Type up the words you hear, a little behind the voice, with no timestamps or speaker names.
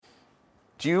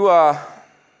Do you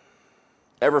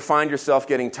ever find yourself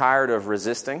getting tired of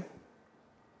resisting?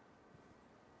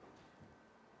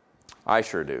 I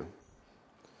sure do.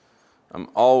 I'm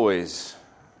always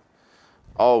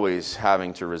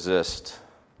having to resist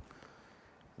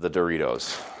the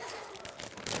Doritos.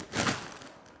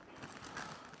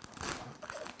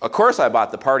 Of course I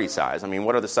bought the party size. I mean,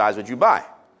 what other size would you buy?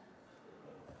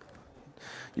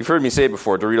 You've heard me say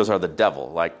before, Doritos are the devil.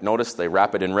 Like, notice they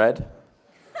wrap it in red?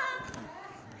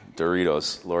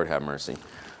 Doritos, Lord have mercy.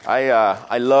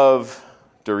 I love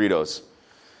Doritos.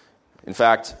 In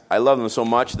fact, I love them so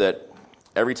much that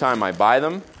every time I buy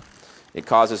them, it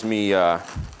causes me a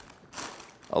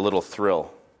little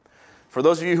thrill. For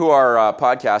those of you who are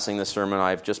podcasting this sermon,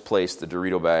 I've just placed the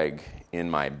Dorito bag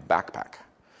in my backpack.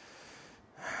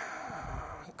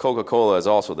 Coca-Cola is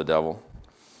also the devil.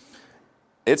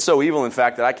 It's so evil, in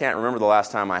fact, that I can't remember the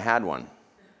last time I had one.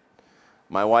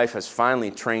 My wife has finally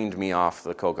trained me off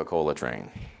the Coca-Cola train.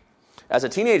 As a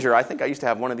teenager, I think I used to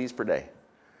have one of these per day.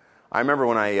 I remember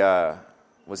when I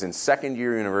was in second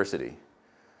year university,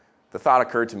 the thought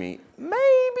occurred to me,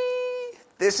 maybe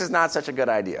this is not such a good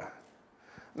idea.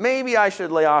 Maybe I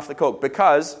should lay off the Coke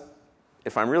because,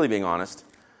 if I'm really being honest,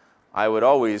 I would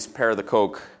always pair the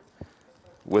Coke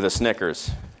with a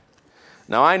Snickers.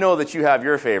 Now, I know that you have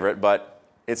your favorite, but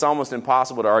it's almost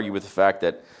impossible to argue with the fact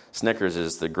that Snickers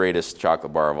is the greatest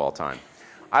chocolate bar of all time.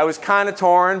 I was kind of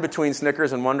torn between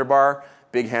Snickers and Wonder Bar.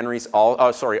 O. Henry's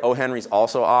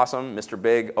also awesome. Mr.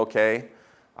 Big, okay.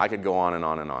 I could go on and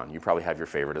on and on. You probably have your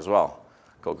favorite as well.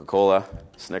 Coca-Cola,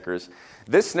 Snickers.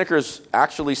 This Snickers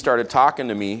actually started talking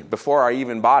to me before I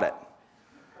even bought it.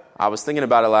 I was thinking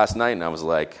about it last night, and I was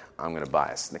like, I'm going to buy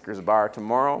a Snickers bar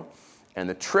tomorrow, and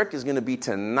the trick is going to be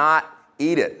to not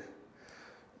eat it.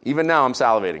 Even now, I'm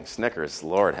salivating. Snickers,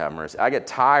 Lord have mercy. I get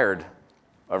tired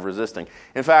of resisting.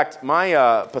 In fact, my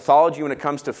pathology when it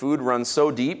comes to food runs so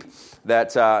deep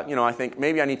that, I think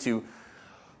maybe I need to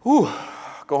go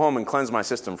home and cleanse my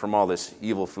system from all this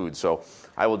evil food. So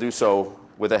I will do so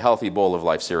with a healthy bowl of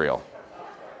Life cereal.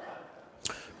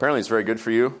 Apparently, it's very good for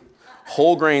you.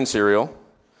 Whole grain cereal,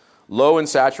 low in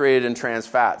saturated and trans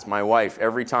fats. My wife,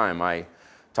 every time I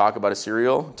talk about a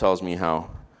cereal, tells me how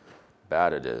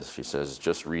bad it is. She says,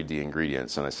 just read the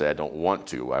ingredients. And I say, I don't want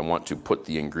to. I want to put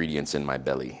the ingredients in my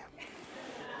belly.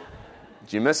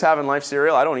 Do you miss having Life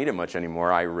cereal? I don't eat it much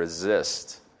anymore. I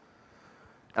resist.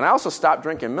 And I also stopped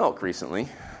drinking milk recently.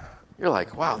 You're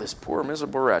like, wow, this poor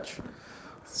miserable wretch.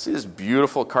 See this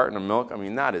beautiful carton of milk? I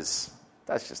mean, that's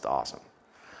just awesome.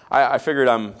 I figured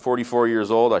I'm 44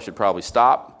 years old. I should probably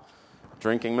stop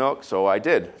drinking milk. So I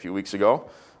did a few weeks ago.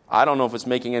 I don't know if it's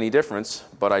making any difference,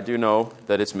 but I do know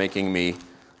that it's making me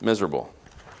miserable.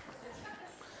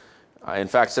 I, in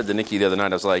fact, said to Nikki the other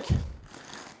night, I was like,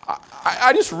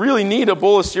 I just really need a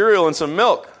bowl of cereal and some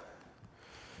milk.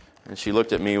 And she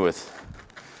looked at me with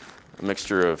a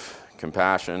mixture of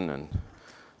compassion and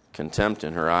contempt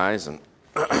in her eyes and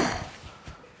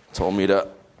told me to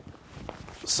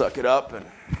suck it up and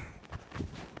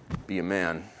be a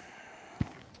man.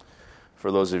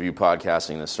 For those of you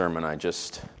podcasting this sermon, I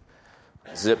just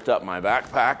zipped up my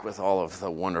backpack with all of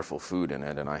the wonderful food in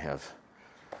it, and I have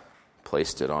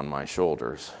placed it on my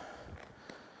shoulders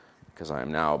because I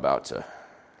am now about to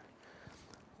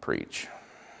preach.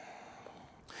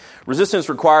 Resistance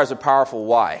requires a powerful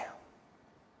why.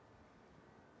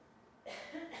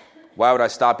 Why would I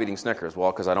stop eating Snickers?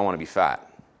 Well, because I don't want to be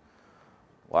fat.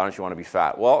 Why don't you want to be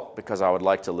fat? Well, because I would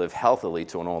like to live healthily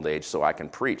to an old age so I can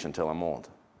preach until I'm old.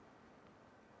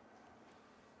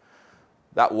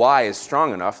 That why is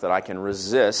strong enough that I can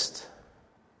resist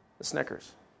the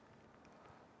Snickers.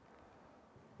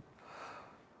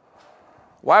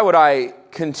 Why would I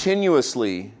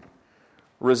continuously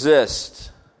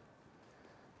resist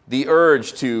the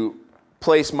urge to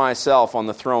place myself on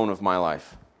the throne of my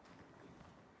life?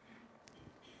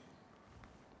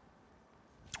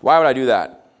 Why would I do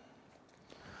that?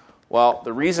 Well,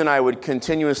 the reason I would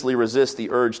continuously resist the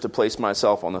urge to place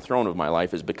myself on the throne of my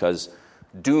life is because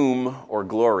doom or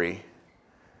glory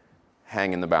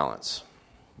hang in the balance.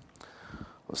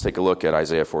 Let's take a look at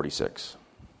Isaiah 46.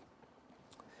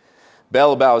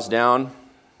 Bel bows down,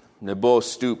 Nebo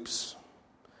stoops.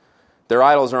 Their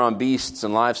idols are on beasts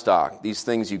and livestock. These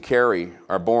things you carry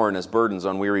are borne as burdens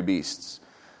on weary beasts.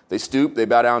 They stoop, they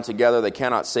bow down together, they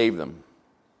cannot save them.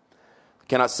 They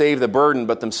cannot save the burden,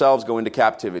 but themselves go into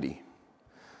captivity.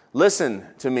 Listen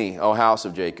to me, O house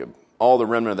of Jacob, all the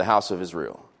remnant of the house of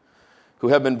Israel, who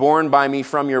have been born by me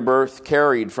from your birth,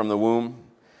 carried from the womb.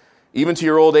 Even to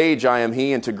your old age I am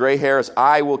he, and to gray hairs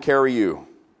I will carry you.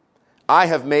 I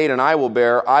have made and I will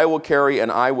bear, I will carry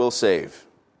and I will save.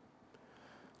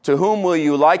 To whom will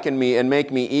you liken me and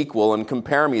make me equal and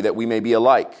compare me that we may be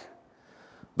alike?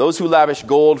 Those who lavish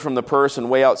gold from the purse and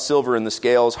weigh out silver in the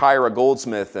scales hire a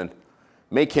goldsmith and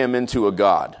make him into a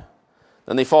god.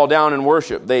 Then they fall down and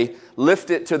worship. They lift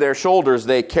it to their shoulders,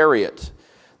 they carry it.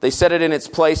 They set it in its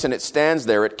place and it stands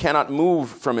there. It cannot move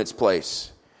from its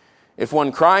place. If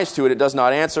one cries to it, it does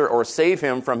not answer or save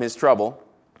him from his trouble.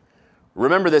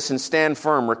 Remember this and stand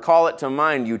firm. Recall it to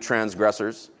mind, you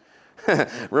transgressors.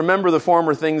 Remember the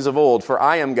former things of old, for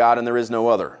I am God and there is no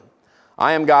other.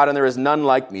 I am God and there is none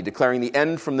like me, declaring the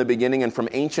end from the beginning and from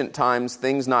ancient times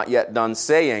things not yet done,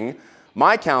 saying,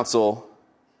 my counsel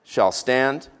shall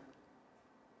stand,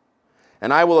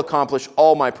 and I will accomplish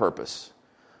all my purpose,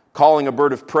 calling a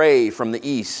bird of prey from the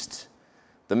east,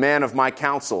 the man of my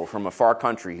counsel from a far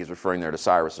country. He's referring there to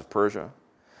Cyrus of Persia.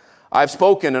 I have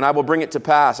spoken and I will bring it to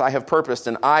pass. I have purposed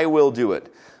and I will do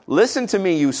it. Listen to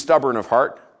me, you stubborn of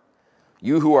heart,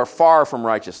 you who are far from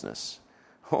righteousness.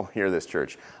 Oh, hear this,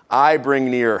 church. I bring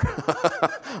near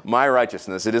my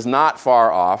righteousness. It is not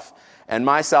far off, and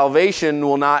my salvation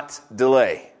will not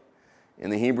delay. In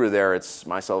the Hebrew there, it's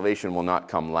my salvation will not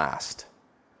come last.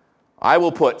 I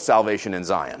will put salvation in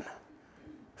Zion.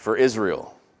 For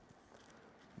Israel,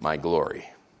 my glory.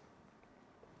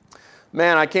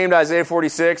 Man, I came to Isaiah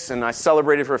 46, and I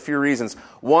celebrated for a few reasons.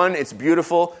 One, it's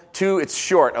beautiful. Two, it's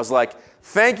short. I was like,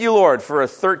 thank you, Lord, for a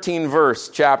 13-verse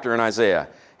chapter in Isaiah.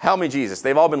 Help me, Jesus.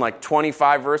 They've all been like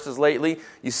 25 verses lately.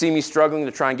 You see me struggling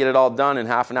to try and get it all done in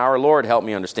half an hour. Lord, help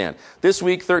me understand. This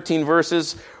week, 13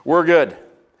 verses. We're good.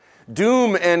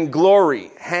 Doom and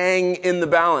glory hang in the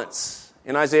balance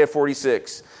in Isaiah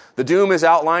 46. The doom is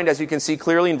outlined, as you can see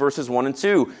clearly, in verses 1 and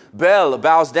 2. Bel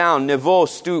bows down, Nevo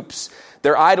stoops.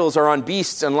 Their idols are on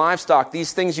beasts and livestock.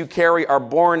 These things you carry are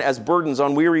borne as burdens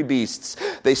on weary beasts.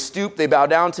 They stoop, they bow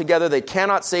down together. They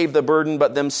cannot save the burden,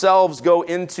 but themselves go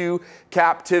into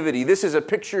captivity. This is a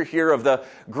picture here of the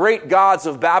great gods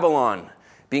of Babylon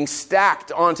being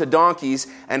stacked onto donkeys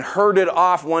and herded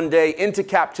off one day into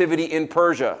captivity in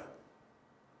Persia.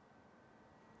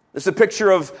 This is a picture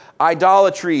of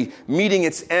idolatry meeting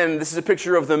its end. This is a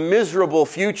picture of the miserable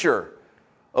future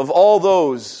of all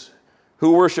those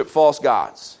who worship false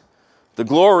gods. The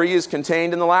glory is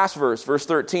contained in the last verse, verse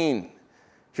 13.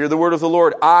 Hear the word of the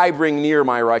Lord. I bring near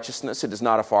my righteousness. It is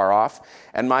not afar off,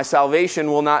 and my salvation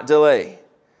will not delay.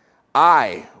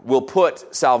 I will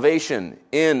put salvation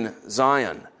in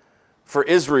Zion. For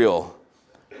Israel,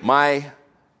 my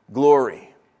glory.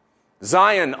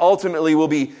 Zion ultimately will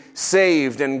be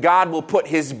saved, and God will put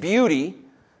his beauty,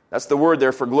 that's the word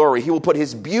there for glory, he will put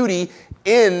his beauty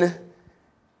in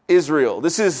Israel.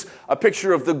 This is a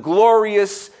picture of the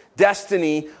glorious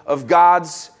destiny of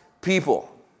God's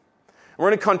people. We're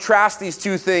going to contrast these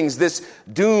two things, this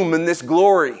doom and this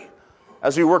glory,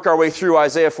 as we work our way through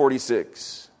Isaiah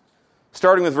 46.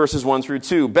 Starting with verses 1 through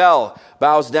 2. Bel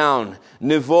bows down,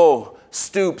 Nevo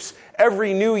stoops.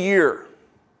 Every new year,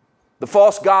 the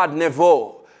false god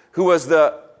Nevo, who was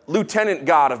the lieutenant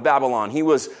god of Babylon. He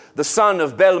was the son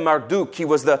of Bel-Marduk. He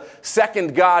was the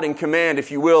second god in command,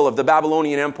 if you will, of the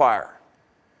Babylonian Empire.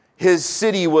 His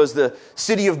city was the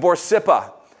city of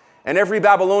Borsippa. And every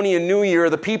Babylonian New Year,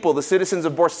 the people, the citizens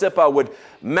of Borsippa, would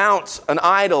mount an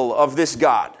idol of this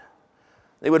god.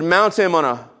 They would mount him on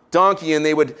a donkey and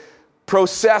they would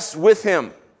process with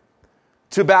him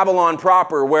to Babylon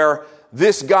proper, where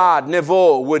this god,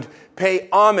 Nevo, would pay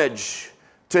homage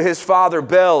to his father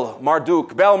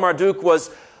Bel-Marduk. Bel-Marduk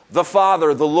was the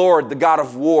father, the Lord, the god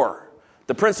of war,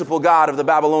 the principal god of the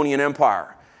Babylonian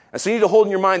Empire. And so you need to hold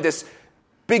in your mind this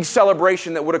big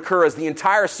celebration that would occur as the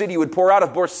entire city would pour out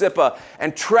of Borsippa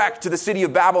and trek to the city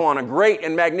of Babylon, a great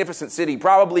and magnificent city.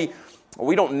 Probably,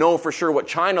 we don't know for sure what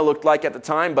China looked like at the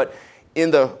time, but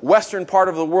in the western part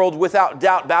of the world, without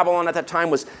doubt, Babylon at that time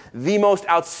was the most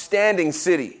outstanding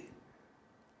city.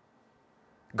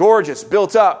 Gorgeous,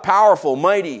 built up, powerful,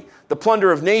 mighty, the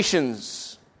plunder of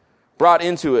nations brought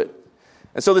into it.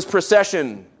 And so this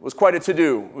procession was quite a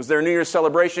to-do. It was their New Year's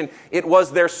celebration. It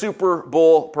was their Super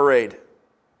Bowl parade.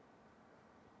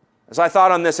 As I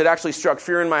thought on this, it actually struck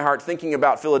fear in my heart thinking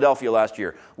about Philadelphia last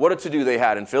year. What a to-do they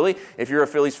had in Philly. If you're a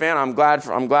Phillies fan, I'm glad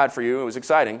for you. It was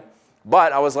exciting.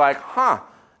 But I was like,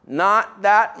 not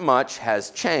that much has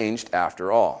changed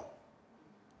after all.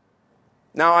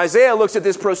 Now Isaiah looks at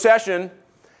this procession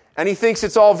and he thinks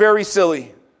it's all very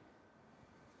silly.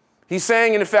 He's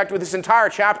saying, in effect, with this entire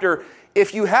chapter,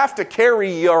 if you have to carry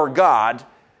your God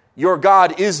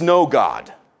is no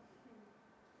God.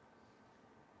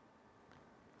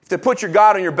 To put your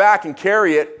God on your back and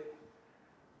carry it,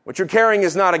 what you're carrying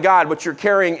is not a God. What you're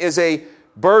carrying is a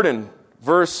burden.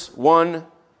 Verse 1b.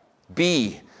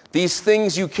 These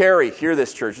things you carry, hear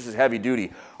this, church, this is heavy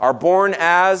duty, are born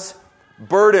as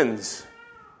burdens.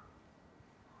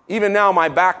 Even now, my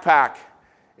backpack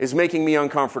is making me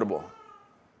uncomfortable.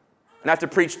 And I have to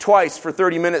preach twice for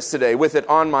 30 minutes today with it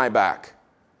on my back.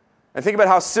 And think about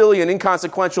how silly and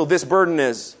inconsequential this burden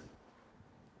is.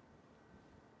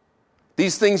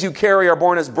 These things you carry are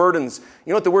born as burdens.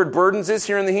 You know what the word burdens is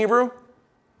here in the Hebrew?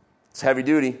 It's heavy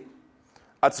duty.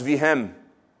 Atzvihem.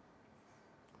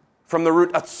 From the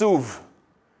root atzuv,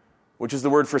 which is the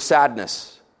word for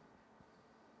sadness.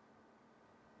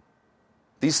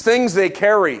 These things they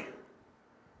carry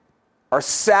are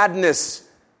sadness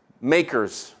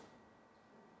makers.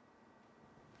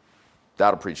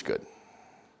 That'll preach good.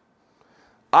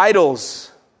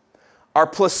 Idols are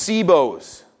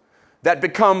placebos that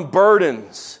become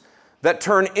burdens that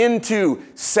turn into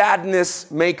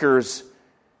sadness makers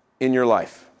in your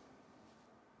life.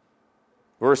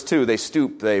 Verse 2, they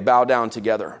stoop, they bow down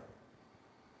together.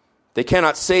 They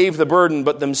cannot save the burden,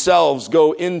 but themselves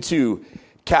go into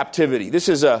captivity. This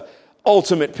is an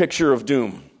ultimate picture of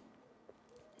doom.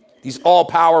 These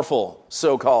all-powerful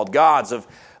so-called gods of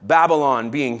Babylon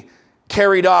being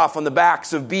carried off on the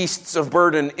backs of beasts of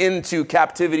burden into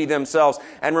captivity themselves.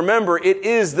 And remember, it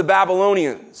is the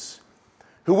Babylonians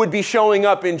who would be showing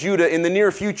up in Judah in the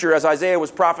near future, as Isaiah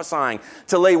was prophesying,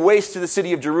 to lay waste to the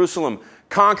city of Jerusalem,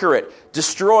 conquer it,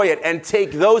 destroy it, and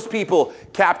take those people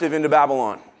captive into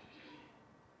Babylon.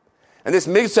 And this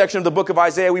midsection of the book of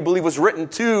Isaiah, we believe, was written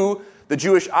to the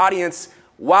Jewish audience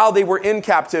while they were in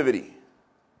captivity.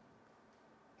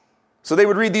 So they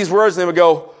would read these words and they would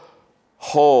go,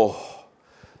 oh,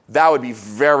 that would be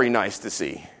very nice to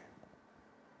see.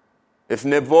 If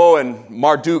Nebuchadnezzar and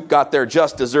Marduk got their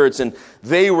just deserts and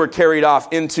they were carried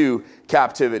off into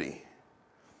captivity.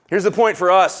 Here's the point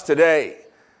for us today,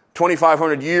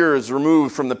 2,500 years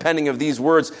removed from the penning of these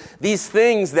words. These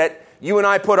things that you and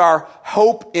I put our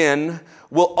hope in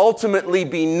will ultimately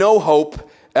be no hope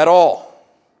at all.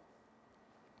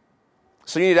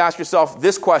 So you need to ask yourself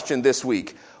this question this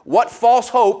week. What false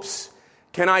hopes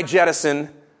can I jettison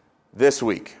this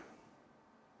week?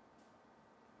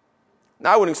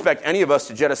 Now, I wouldn't expect any of us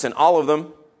to jettison all of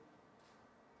them.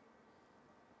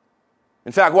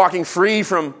 In fact, walking free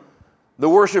from the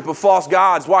worship of false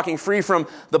gods, walking free from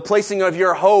the placing of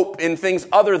your hope in things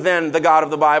other than the God of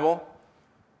the Bible,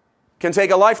 can take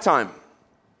a lifetime.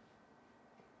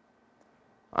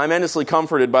 I'm endlessly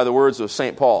comforted by the words of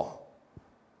St. Paul.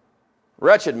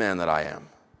 Wretched man that I am,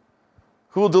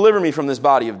 who will deliver me from this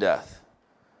body of death?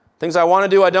 Things I want to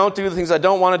do, I don't do. The things I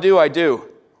don't want to do, I do.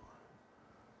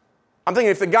 I'm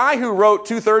thinking if the guy who wrote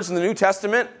 2/3 of the New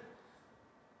Testament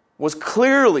was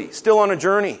clearly still on a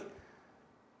journey,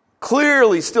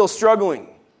 clearly still struggling,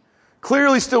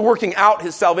 clearly still working out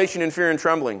his salvation in fear and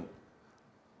trembling,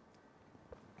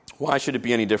 why should it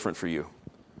be any different for you?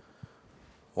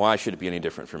 Why should it be any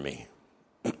different for me?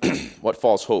 What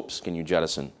false hopes can you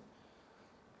jettison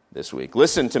this week?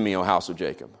 Listen to me, O house of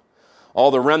Jacob,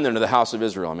 all the remnant of the house of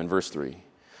Israel. I'm in verse 3.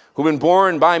 Who've been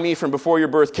born by me from before your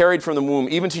birth, carried from the womb,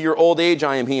 even to your old age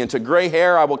I am he, and to gray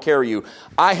hair I will carry you.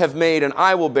 I have made and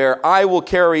I will bear, I will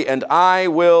carry and I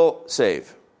will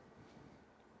save.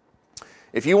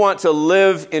 If you want to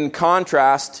live in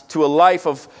contrast to a life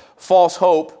of false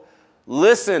hope,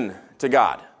 listen to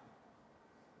God.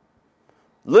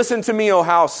 Listen to me, O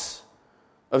house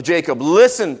of Jacob.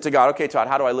 Listen to God. Okay, Todd,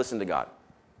 how do I listen to God?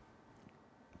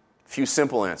 A few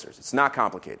simple answers. It's not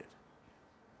complicated.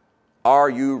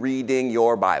 Are you reading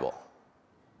your Bible?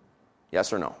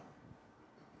 Yes or no?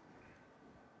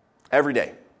 Every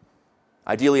day.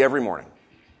 Ideally every morning.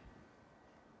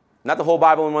 Not the whole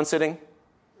Bible in one sitting.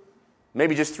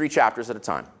 Maybe just 3 chapters at a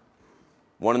time.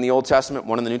 One in the Old Testament,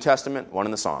 one in the New Testament, one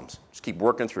in the Psalms. Just keep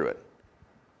working through it.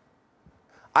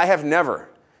 I have never,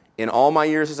 in all my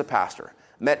years as a pastor,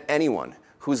 met anyone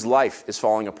whose life is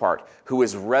falling apart, who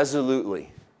is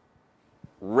resolutely,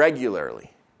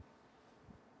 regularly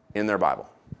in their Bible.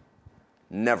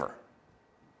 Never.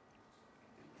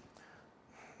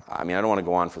 I don't want to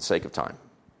go on for the sake of time.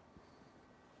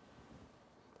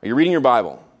 Are you reading your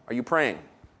Bible? Are you praying?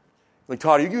 Like,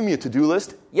 Todd, are you giving me a to-do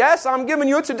list? Yes, I'm giving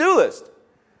you a to-do list.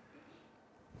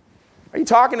 Are you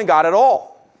talking to God at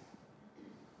all?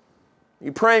 Are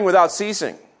you praying without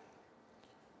ceasing?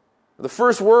 Are the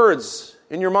first words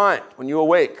in your mind when you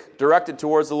awake directed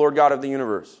towards the Lord God of the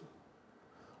universe?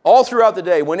 All throughout the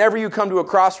day, whenever you come to a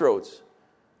crossroads,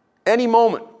 any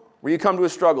moment where you come to a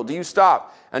struggle, do you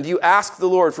stop and do you ask the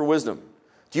Lord for wisdom?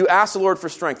 Do you ask the Lord for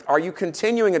strength? Are you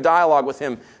continuing a dialogue with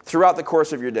Him throughout the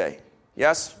course of your day?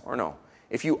 Yes or no?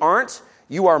 If you aren't,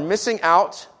 you are missing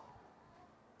out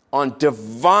on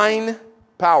divine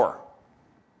power.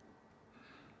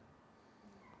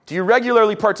 Do you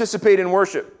regularly participate in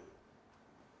worship?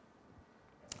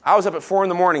 I was up at 4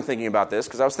 a.m. thinking about this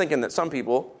because I was thinking that some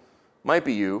people, might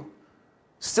be you,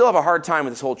 still have a hard time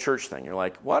with this whole church thing. You're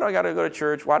like, why do I got to go to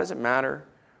church? Why does it matter?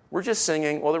 We're just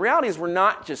singing. Well, the reality is we're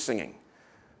not just singing.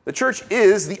 The church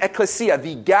is the ecclesia,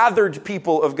 the gathered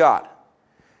people of God.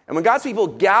 And when God's people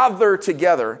gather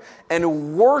together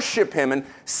and worship Him, and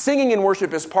singing in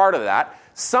worship is part of that,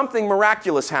 something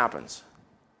miraculous happens.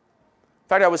 In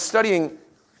fact, I was studying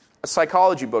a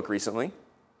psychology book recently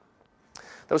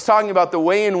that was talking about the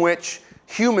way in which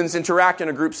humans interact in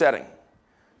a group setting.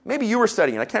 Maybe you were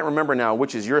studying. I can't remember now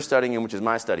which is your studying and which is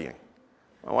my studying.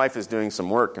 My wife is doing some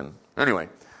work. And anyway,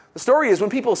 the story is when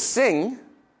people sing,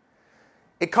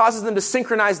 it causes them to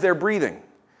synchronize their breathing.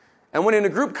 And when in a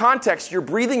group context your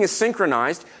breathing is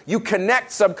synchronized, you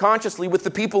connect subconsciously with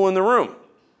the people in the room.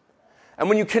 And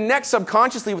when you connect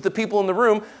subconsciously with the people in the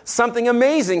room, something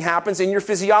amazing happens in your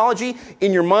physiology,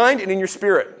 in your mind, and in your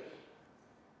spirit.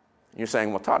 You're saying,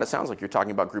 well, Todd, it sounds like you're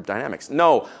talking about group dynamics.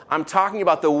 No, I'm talking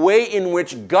about the way in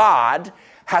which God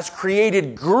has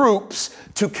created groups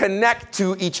to connect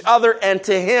to each other and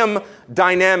to Him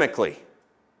dynamically.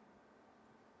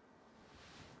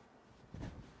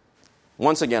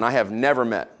 Once again, I have never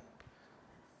met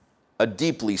a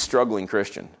deeply struggling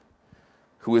Christian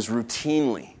who is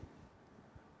routinely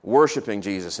worshiping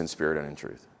Jesus in spirit and in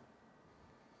truth.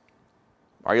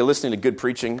 Are you listening to good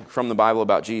preaching from the Bible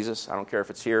about Jesus? I don't care if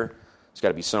it's here. It's got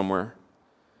to be somewhere.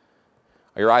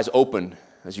 Are your eyes open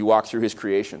as you walk through His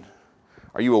creation?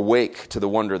 Are you awake to the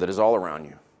wonder that is all around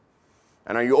you?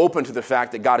 And are you open to the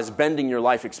fact that God is bending your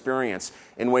life experience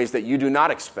in ways that you do not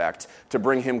expect to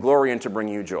bring Him glory and to bring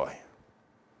you joy?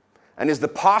 And is the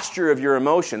posture of your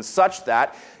emotions such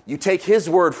that you take His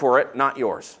word for it, not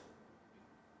yours?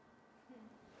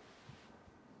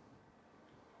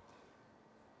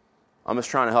 I'm just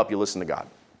trying to help you listen to God.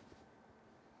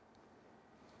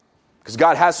 Because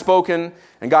God has spoken,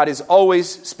 and God is always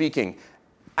speaking.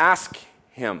 Ask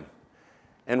Him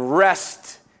and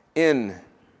rest in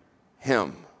Him.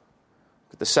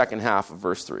 Look at the second half of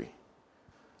verse 3.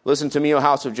 Listen to me, O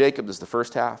house of Jacob, this is the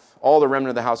first half. All the remnant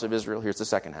of the house of Israel, here's the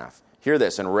second half. Hear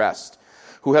this and rest.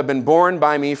 Who have been born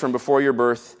by me from before your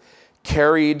birth,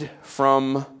 carried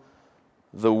from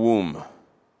the womb.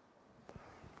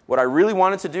 What I really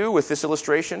wanted to do with this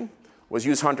illustration was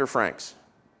use Hunter Franks.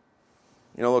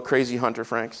 You know, little crazy Hunter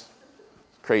Franks?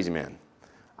 Crazy man.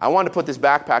 I wanted to put this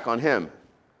backpack on him.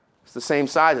 It's the same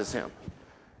size as him.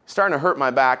 It's starting to hurt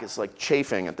my back. It's like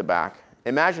chafing at the back.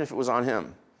 Imagine if it was on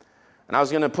him. And I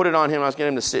was going to put it on him. I was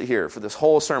getting him to sit here for this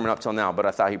whole sermon up till now, but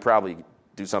I thought he'd probably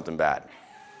do something bad.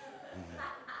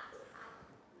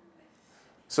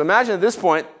 So imagine at this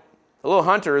point, the little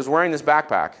Hunter is wearing this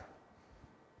backpack.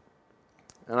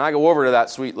 And I go over to that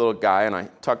sweet little guy, and I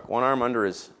tuck one arm under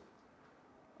his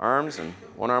arms and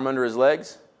one arm under his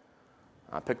legs.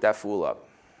 I pick that fool up.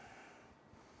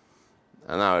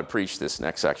 And I would preach this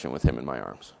next section with him in my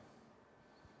arms.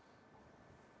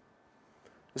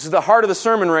 This is the heart of the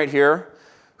sermon right here.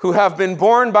 Who have been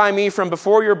born by me from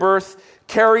before your birth,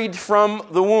 carried from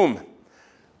the womb.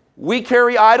 We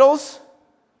carry idols.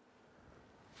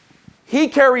 He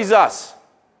carries us.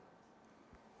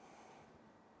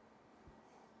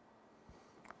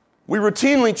 We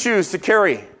routinely choose to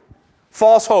carry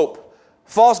false hope,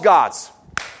 false gods.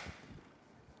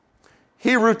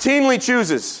 He routinely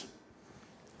chooses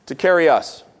to carry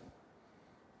us.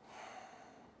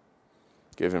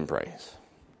 Give Him praise.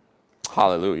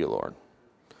 Hallelujah, Lord.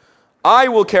 I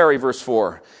will carry, verse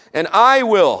 4, and I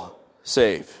will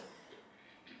save.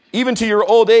 Even to your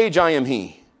old age I am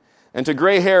He, and to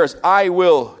gray hairs I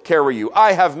will carry you.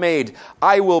 I have made,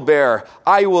 I will bear,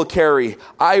 I will carry,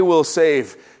 I will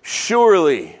save.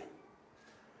 Surely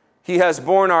He has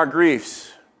borne our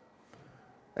griefs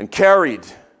and carried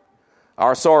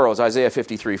our sorrows, Isaiah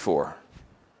 53:4.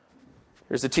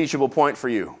 Here's the teachable point for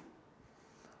you.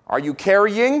 Are you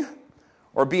carrying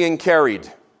or being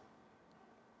carried?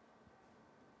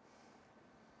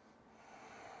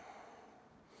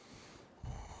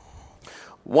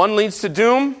 One leads to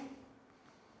doom.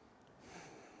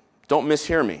 Don't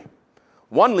mishear me.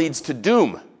 One leads to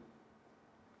doom.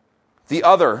 The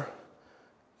other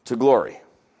to glory.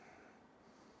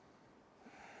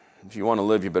 If you want to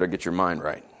live, you better get your mind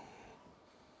right.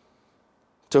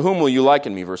 To whom will you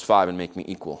liken me, verse 5, and make me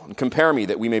equal? And compare me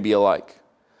that we may be alike.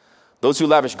 Those who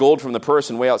lavish gold from the purse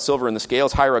and weigh out silver in the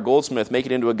scales, hire a goldsmith, make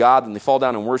it into a god, then they fall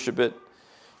down and worship it.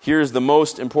 Here's the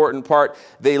most important part.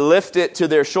 They lift it to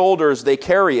their shoulders, they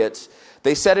carry it,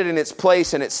 they set it in its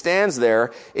place, and it stands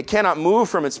there. It cannot move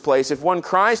from its place. If one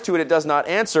cries to it, it does not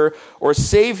answer or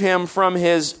save him from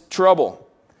his trouble.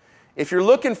 If you're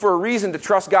looking for a reason to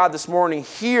trust God this morning,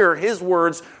 hear His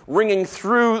words ringing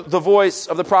through the voice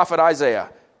of the prophet Isaiah.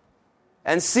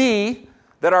 And see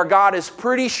that our God is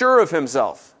pretty sure of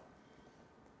Himself.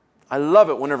 I love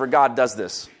it whenever God does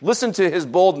this. Listen to His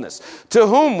boldness. To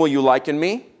whom will you liken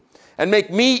me, and make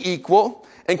me equal,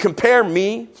 and compare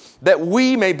me, that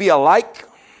we may be alike?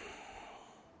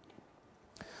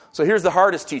 So here's the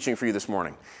hardest teaching for you this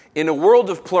morning. In a world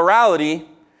of plurality,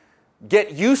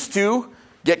 get used to,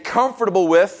 get comfortable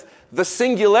with the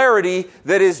singularity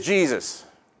that is Jesus.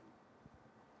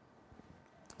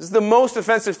 This is the most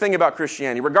offensive thing about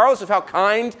Christianity. Regardless of how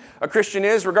kind a Christian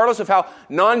is, regardless of how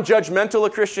non-judgmental a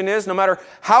Christian is, no matter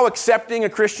how accepting a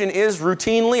Christian is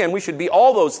routinely, and we should be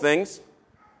all those things,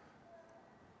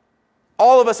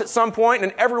 all of us at some point,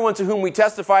 and everyone to whom we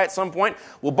testify at some point,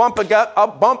 will bump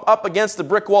up against the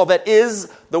brick wall that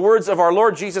is the words of our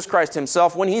Lord Jesus Christ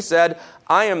Himself when He said,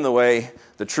 I am the way,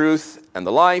 the truth, and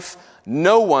the life.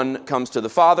 No one comes to the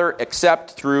Father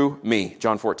except through me.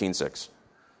 John 14:6.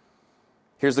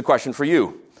 Here's the question for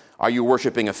you. Are you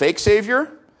worshiping a fake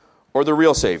Savior or the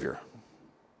real Savior?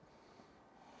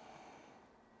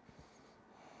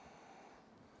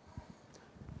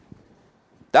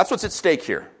 That's what's at stake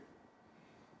here.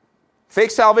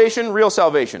 Fake salvation, real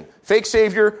salvation. Fake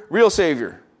Savior, real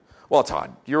Savior. Well,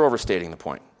 Todd, you're overstating the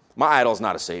point. My idol's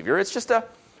not a Savior. It's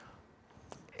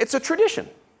a tradition.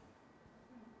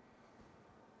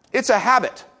 It's a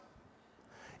habit.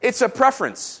 It's a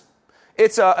preference.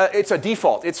 It's a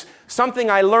default. It's something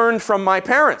I learned from my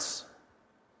parents.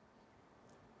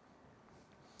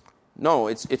 No,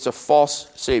 it's a false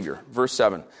Savior. Verse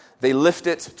 7. They lift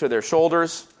it to their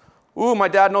shoulders. Ooh, my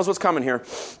dad knows what's coming here.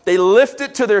 They lift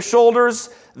it to their shoulders.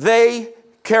 They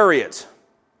carry it.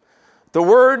 The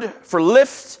word for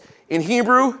lift in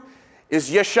Hebrew is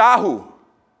yeshahu.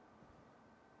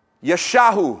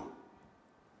 Yeshahu.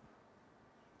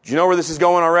 Do you know where this is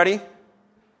going already?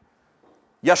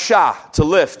 Yasha, to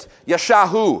lift.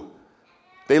 Yeshahu,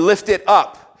 they lift it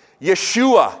up.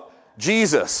 Yeshua,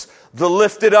 Jesus, the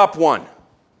lifted up one.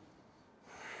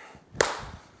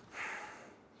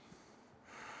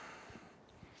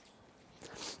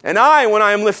 And I, when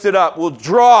I am lifted up, will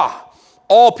draw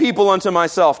all people unto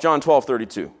myself. John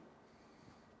 12:32.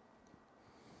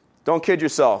 Don't kid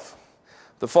yourself.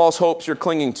 The false hopes you're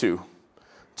clinging to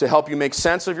help you make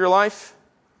sense of your life,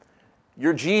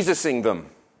 you're Jesusing them.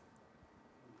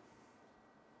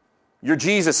 You're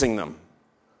Jesusing them.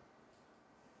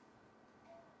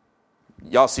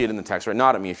 Y'all see it in the text, right?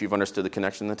 Nod at me if you've understood the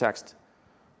connection in the text.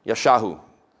 Yeshahu,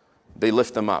 they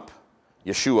lift them up.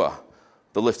 Yeshua,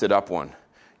 the lifted up one.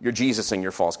 You're Jesusing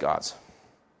your false gods.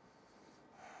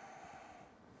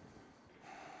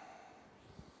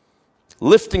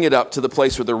 Lifting it up to the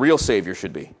place where the real Savior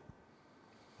should be.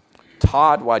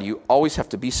 Todd, why do you always have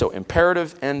to be so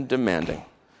imperative and demanding?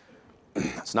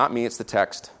 It's not me, it's the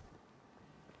text.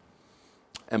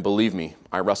 And believe me,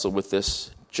 I wrestle with this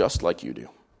just like you do.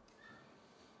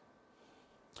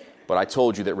 But I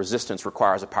told you that resistance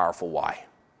requires a powerful why.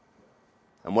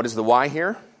 And what is the why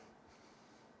here?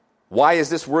 Why is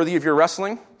this worthy of your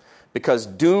wrestling? Because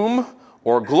doom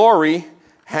or glory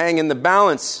hang in the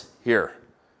balance here.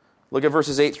 Look at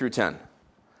verses 8 through 10.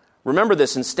 Remember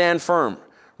this and stand firm.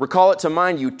 Recall it to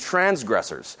mind, you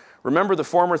transgressors. Remember the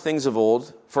former things of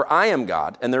old, for I am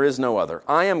God, and there is no other.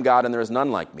 I am God, and there is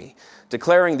none like me,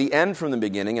 declaring the end from the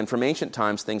beginning, and from ancient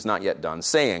times things not yet done,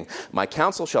 saying, my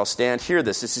counsel shall stand. Hear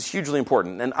this. This is hugely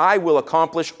important. And I will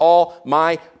accomplish all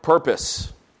my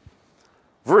purpose.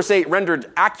 Verse 8,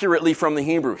 rendered accurately from the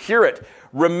Hebrew. Hear it.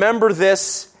 Remember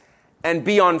this and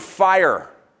be on fire.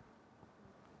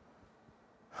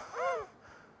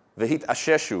 Vehit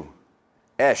asheshu.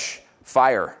 Esh.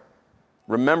 Fire.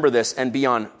 Remember this and be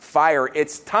on fire.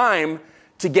 It's time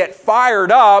to get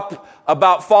fired up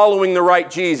about following the right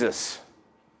Jesus.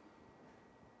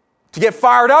 To get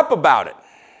fired up about it.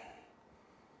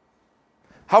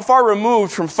 How far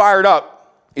removed from fired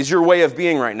up is your way of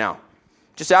being right now?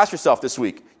 Just ask yourself this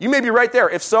week. You may be right there.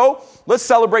 If so, let's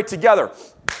celebrate together.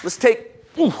 Let's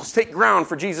take ground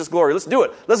for Jesus' glory. Let's do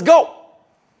it. Let's go.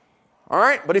 All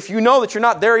right? But if you know that you're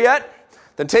not there yet,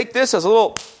 then take this as a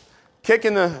little kick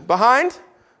in the behind.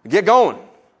 Get going.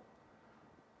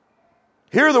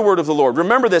 Hear the word of the Lord.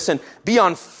 Remember this and be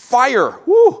on fire.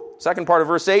 Woo! Second part of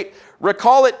verse 8.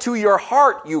 Recall it to your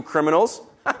heart, you criminals.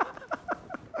 I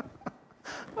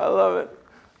love it.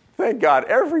 Thank God.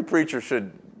 Every preacher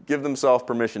should give themselves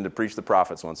permission to preach the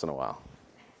prophets once in a while.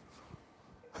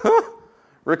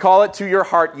 Recall it to your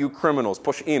heart, you criminals.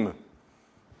 Posh'im.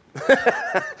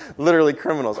 Literally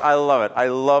criminals. I love it. I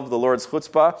love the Lord's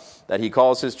chutzpah that He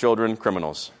calls His children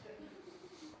criminals.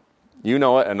 You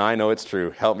know it, and I know it's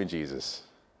true. Help me, Jesus.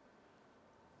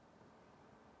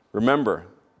 Remember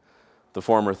the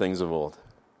former things of old.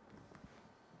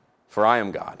 For I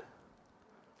am God,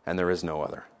 and there is no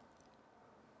other.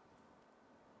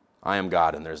 I am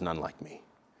God, and there is none like me.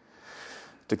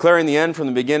 Declaring the end from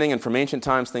the beginning and from ancient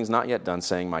times, things not yet done,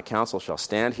 saying, my counsel shall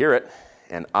stand, hear it,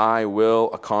 and I will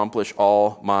accomplish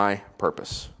all my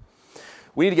purpose.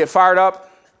 We need to get fired up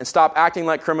and stop acting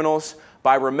like criminals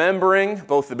by remembering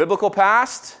both the biblical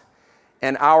past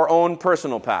and our own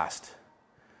personal past.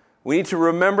 We need to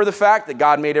remember the fact that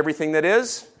God made everything that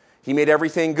is. He made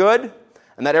everything good,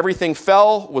 and that everything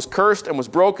fell, was cursed, and was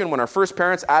broken when our first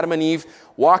parents, Adam and Eve,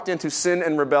 walked into sin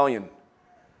and rebellion,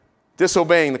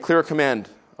 disobeying the clear command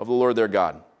of the Lord their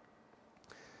God.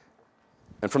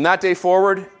 And from that day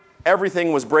forward,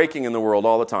 everything was breaking in the world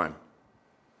all the time.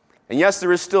 And yes,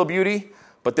 there is still beauty,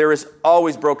 but there is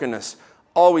always brokenness,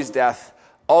 always death,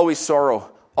 always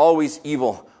sorrow, always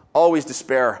evil, always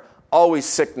despair, always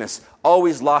sickness,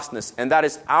 always lostness. And that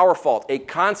is our fault, a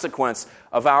consequence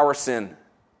of our sin.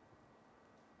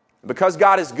 Because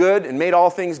God is good and made all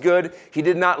things good, He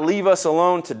did not leave us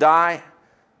alone to die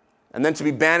and then to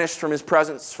be banished from His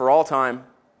presence for all time.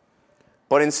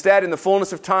 But instead, in the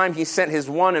fullness of time, He sent His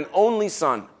one and only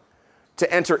Son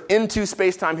to enter into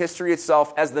space-time history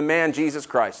itself as the man Jesus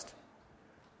Christ.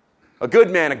 A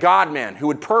good man, a God-man, who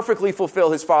would perfectly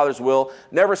fulfill His Father's will,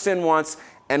 never sin once,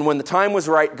 and when the time was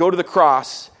right, go to the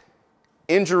cross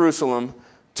in Jerusalem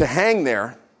to hang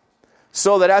there,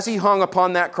 so that as He hung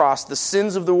upon that cross, the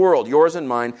sins of the world, yours and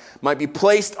mine, might be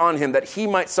placed on Him, that He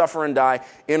might suffer and die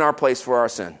in our place for our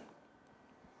sin.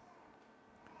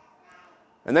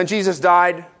 And then Jesus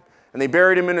died, and they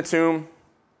buried Him in a tomb.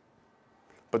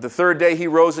 But the third day He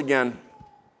rose again,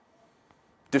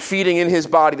 defeating in His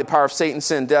body the power of Satan,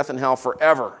 sin, death, and hell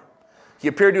forever. He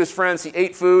appeared to His friends. He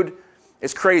ate food.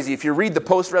 It's crazy. If you read the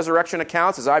post-resurrection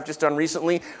accounts, as I've just done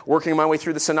recently, working my way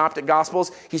through the Synoptic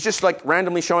Gospels, He's just like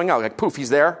randomly showing out. Like, poof,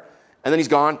 He's there, and then He's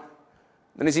gone.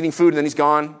 Then He's eating food, and then He's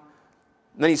gone. And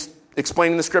then He's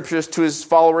explaining the Scriptures to His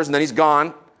followers, and then He's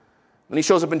gone. Then He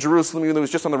shows up in Jerusalem, even though He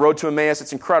was just on the road to Emmaus.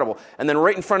 It's incredible. And then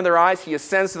right in front of their eyes, He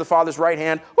ascends to the Father's right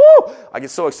hand. Woo! I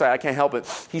get so excited, I can't help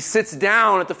it. He sits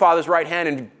down at the Father's right hand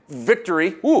in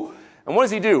victory. Woo! And what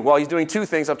does He do? Well, He's doing two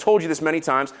things. I've told you this many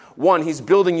times. One, He's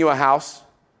building you a house.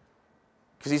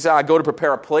 Because He said, I go to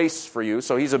prepare a place for you.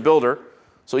 So He's a builder.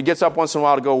 So He gets up once in a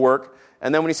while to go work.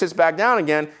 And then when He sits back down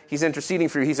again, He's interceding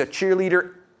for you. He's a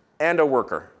cheerleader and a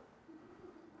worker.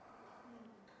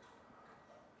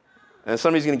 And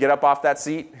somebody's going to get up off that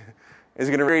seat. Is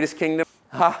going to create His kingdom.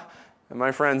 Ha! And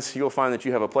my friends, you'll find that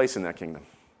you have a place in that kingdom.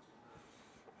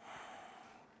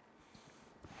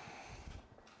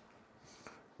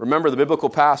 Remember the biblical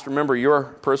past. Remember your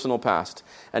personal past.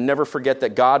 And never forget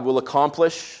that God will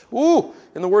accomplish, in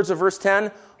the words of verse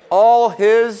 10, all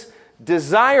His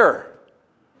desire.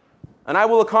 And I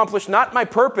will accomplish not my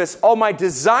purpose, all my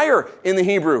desire in the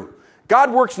Hebrew.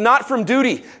 God works not from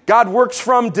duty. God works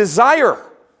from desire.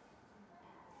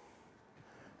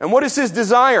 And what is His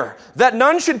desire? That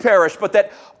none should perish, but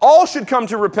that all should come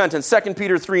to repentance. 2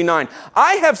 Peter 3:9.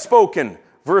 I have spoken.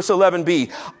 Verse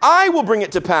 11b, I will bring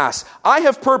it to pass. I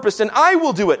have purposed, and I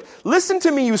will do it. Listen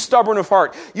to me, you stubborn of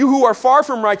heart, you who are far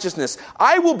from righteousness.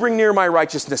 I will bring near my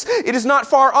righteousness. It is not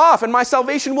far off, and my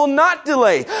salvation will not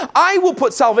delay. I will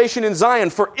put salvation in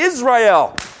Zion for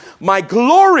Israel, my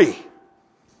glory.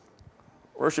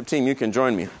 Worship team, you can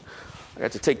join me. I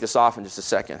got to take this off in just a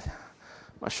second.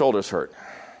 My shoulders hurt.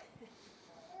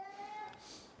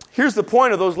 Here's the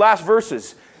point of those last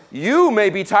verses. You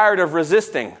may be tired of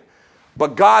resisting,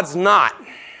 but God's not.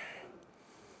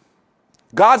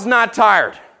 God's not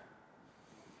tired.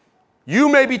 You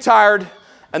may be tired,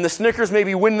 and the Snickers may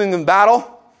be winning the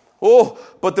battle.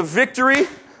 But the victory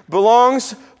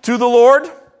belongs to the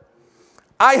Lord.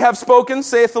 I have spoken,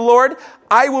 saith the Lord.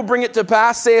 I will bring it to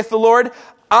pass, saith the Lord.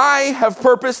 I have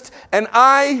purposed, and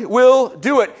I will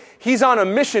do it. He's on a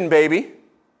mission, baby.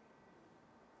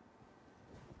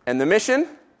 And the mission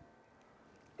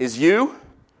is you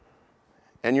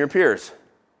and your peers.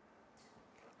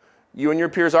 You and your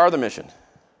peers are the mission.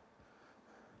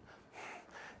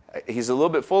 He's a little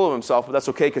bit full of himself, but that's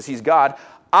okay because He's God.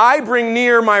 I bring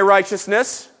near my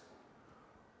righteousness.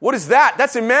 What is that?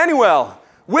 That's Emmanuel.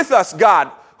 With us,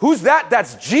 God. Who's that?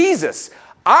 That's Jesus.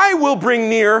 I will bring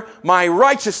near my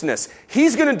righteousness.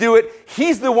 He's going to do it.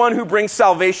 He's the one who brings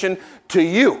salvation to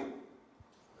you.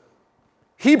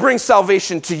 He brings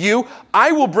salvation to you.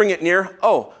 I will bring it near.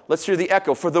 Let's hear the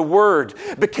echo. For the Word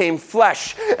became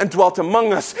flesh and dwelt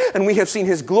among us, and we have seen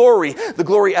His glory, the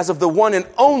glory as of the one and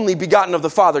only begotten of the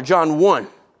Father. John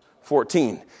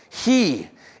 1:14. He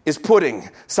is putting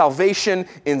salvation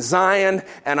in Zion.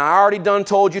 And I already done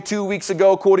told you 2 weeks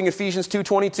ago, quoting Ephesians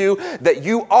 2:22, that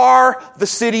you are the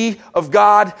city of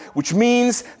God, which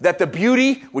means that the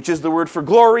beauty, which is the word for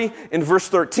glory in verse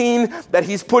 13, that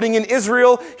he's putting in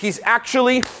Israel, he's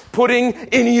actually putting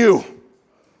in you.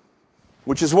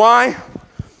 Which is why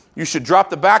you should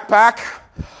drop the backpack.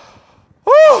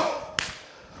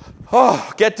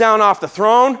 Get down off the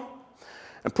throne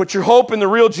and put your hope in the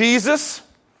real Jesus.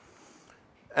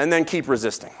 And then keep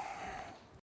resisting.